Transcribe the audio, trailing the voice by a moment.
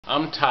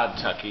I'm Todd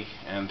Tuckey,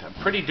 and I'm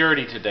pretty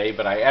dirty today,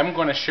 but I am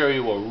going to show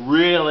you a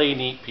really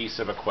neat piece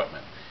of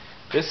equipment.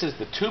 This is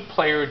the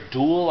two-player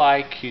dual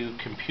IQ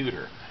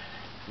computer.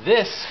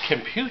 This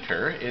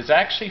computer is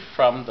actually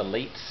from the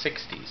late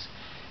 60s,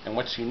 and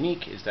what's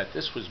unique is that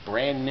this was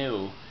brand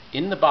new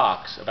in the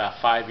box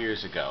about 5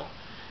 years ago.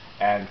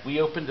 And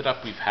we opened it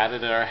up, we've had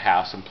it at our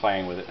house and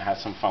playing with it and had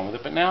some fun with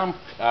it, but now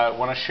I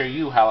want to show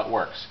you how it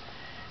works.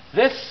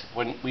 This,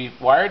 when we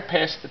wired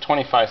past the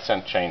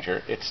 25-cent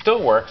changer, it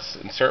still works,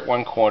 insert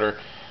one quarter,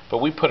 but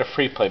we put a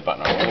free play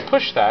button on it. When you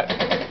push that,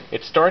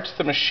 it starts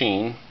the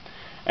machine,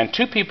 and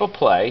two people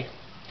play.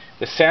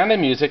 The Sound of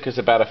Music is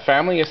about a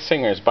family of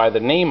singers by the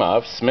name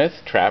of Smith,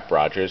 Trapp,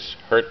 Rogers,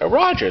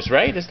 Rogers,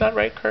 right? Is that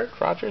right, Kurt?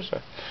 Rogers?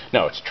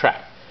 No, it's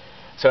Trapp.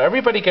 So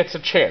everybody gets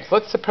a chance.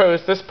 Let's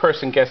suppose this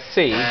person guessed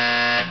C.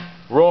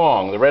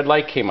 Wrong. The red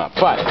light came up.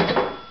 But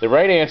the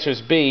right answer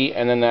is B,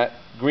 and then that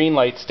green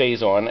light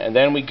stays on, and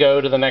then we go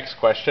to the next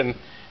question,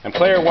 and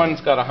player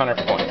one's got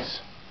 100 points.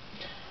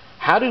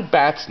 How do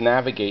bats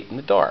navigate in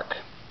the dark?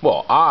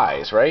 Well,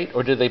 eyes, right?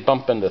 Or do they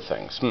bump into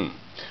things?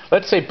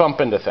 Let's say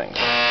bump into things.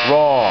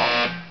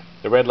 Wrong.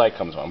 The red light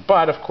comes on.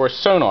 But, of course,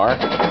 sonar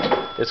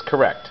is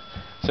correct.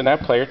 So now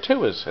player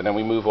two is, and then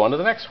we move on to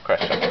the next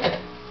question.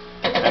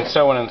 And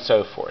so on and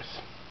so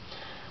forth.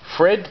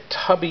 Fred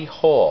Tubby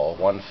Hall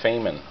won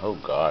Feynman. Oh,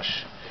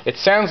 gosh. It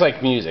sounds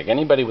like music.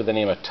 Anybody with the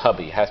name of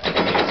Tubby has to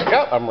be music.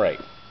 Oh, I'm right.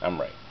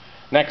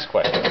 Next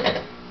question.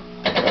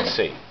 Let's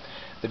see.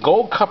 The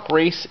Gold Cup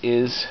race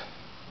is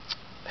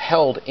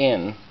held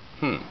in...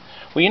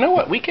 Well, you know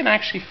what? We can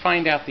actually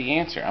find out the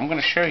answer. I'm going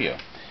to show you.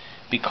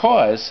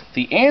 Because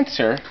the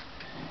answer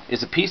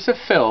is a piece of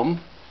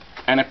film,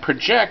 and it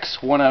projects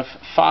one of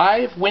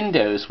 5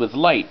 windows with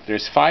light.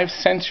 There's 5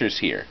 sensors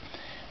here.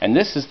 And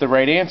this is the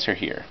right answer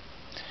here.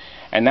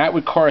 And that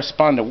would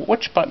correspond to,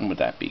 which button would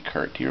that be,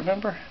 Kurt? Do you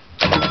remember?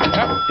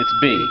 Oh, it's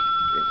B.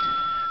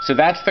 So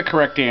that's the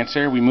correct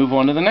answer. We move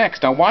on to the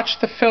next. Now watch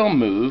the film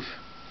move.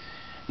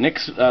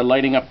 Nick's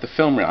lighting up the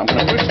film reel. I'm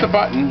going to push the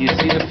button. You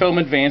see the film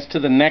advance to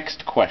the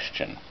next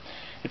question.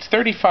 It's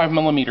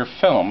 35mm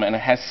film, and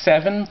it has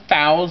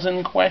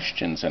 7,000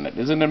 questions in it.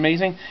 Isn't it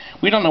amazing?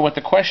 We don't know what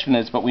the question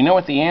is, but we know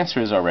what the answer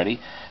is already,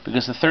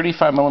 because the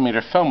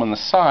 35mm film on the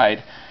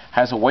side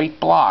has a white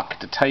block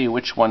to tell you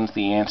which one's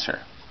the answer.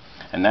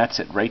 And that's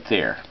it right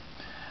there.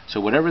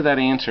 So whatever that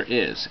answer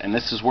is, and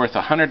this is worth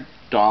 $100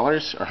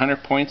 or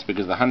 100 points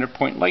because the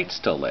 100-point light's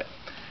still lit.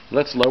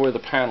 Let's lower the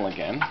panel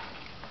again.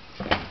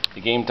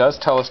 The game does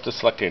tell us to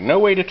select here. No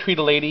Way to Treat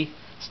a Lady,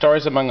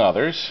 stars among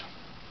others.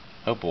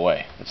 Oh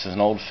boy, this is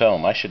an old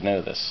film. I should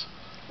know this.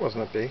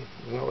 Wasn't it B?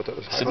 Isn't that what that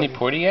was? Sidney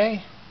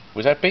Poitier?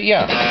 Was that B?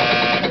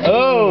 Yeah.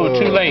 Oh,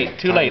 too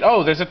late.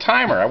 Oh, there's a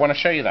timer. I want to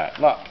show you that.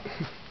 Look.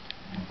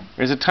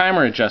 There's a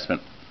timer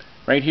adjustment.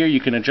 Right here you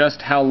can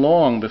adjust how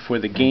long before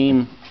the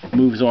game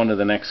moves on to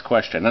the next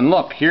question. And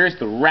look, here's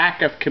the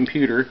rack of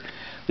computer.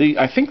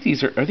 I think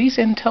these are these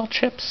Intel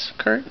chips,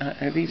 Kurt?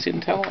 Are these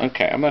Intel?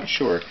 Okay, I'm not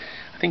sure.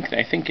 I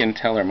think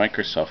Intel or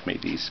Microsoft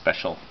made these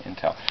special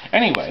Intel.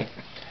 Anyway,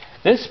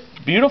 this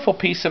beautiful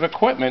piece of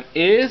equipment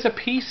is a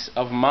piece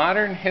of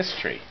modern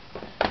history.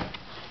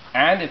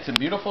 And it's in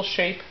beautiful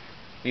shape.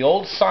 The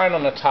old sign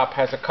on the top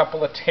has a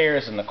couple of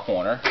tears in the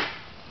corner.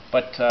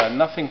 But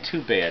nothing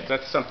too bad.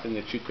 That's something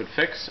that you could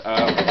fix.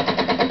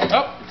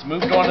 It's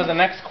moved on to the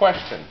next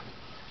question.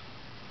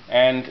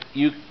 And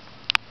you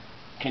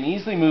can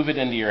easily move it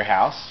into your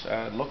house.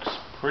 It looks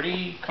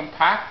pretty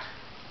compact.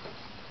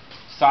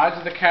 Sides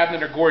of the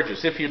cabinet are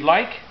gorgeous. If you'd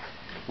like,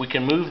 we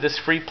can move this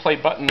free play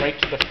button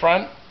right to the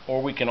front,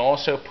 or we can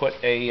also put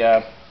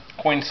a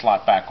coin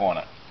slot back on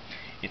it.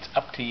 It's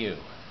up to you.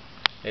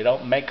 They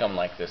don't make them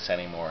like this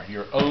anymore.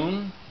 Your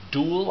own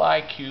dual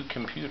IQ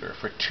computer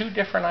for 2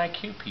 different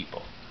IQ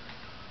people,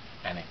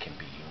 and it can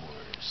be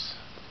yours.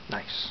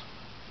 Nice.